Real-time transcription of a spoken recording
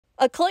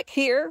A click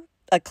here,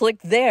 a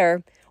click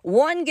there,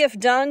 one gift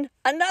done,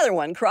 another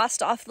one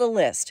crossed off the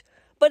list.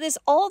 But is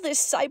all this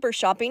cyber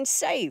shopping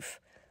safe?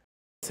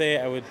 Say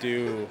I would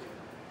do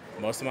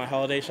most of my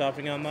holiday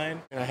shopping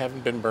online. I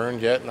haven't been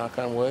burned yet, knock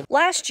on wood.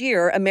 Last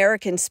year,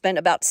 Americans spent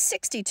about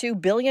 $62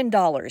 billion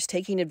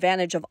taking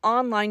advantage of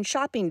online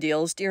shopping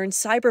deals during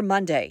Cyber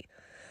Monday.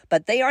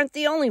 But they aren't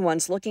the only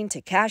ones looking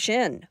to cash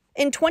in.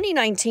 In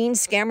 2019,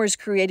 scammers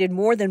created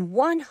more than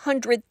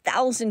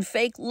 100,000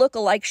 fake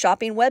lookalike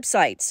shopping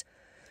websites.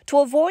 To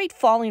avoid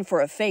falling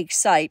for a fake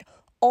site,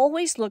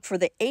 always look for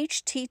the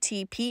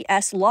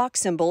HTTPS lock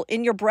symbol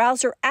in your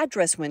browser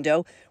address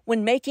window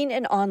when making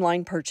an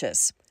online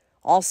purchase.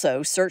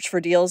 Also, search for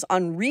deals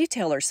on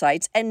retailer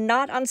sites and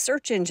not on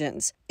search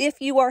engines. If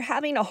you are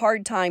having a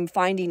hard time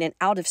finding an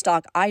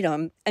out-of-stock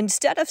item,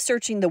 instead of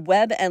searching the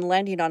web and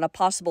landing on a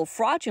possible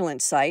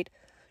fraudulent site,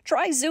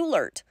 try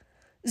Zoolert.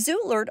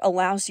 Zoolert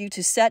allows you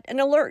to set an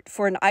alert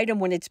for an item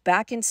when it's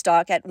back in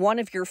stock at one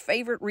of your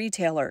favorite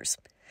retailers.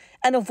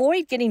 And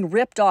avoid getting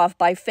ripped off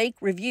by fake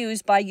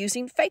reviews by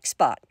using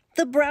FakeSpot.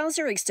 The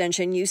browser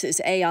extension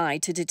uses AI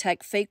to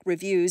detect fake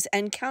reviews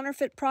and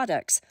counterfeit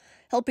products,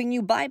 helping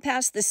you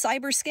bypass the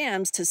cyber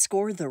scams to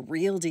score the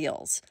real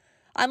deals.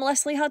 I'm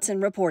Leslie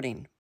Hudson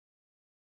reporting.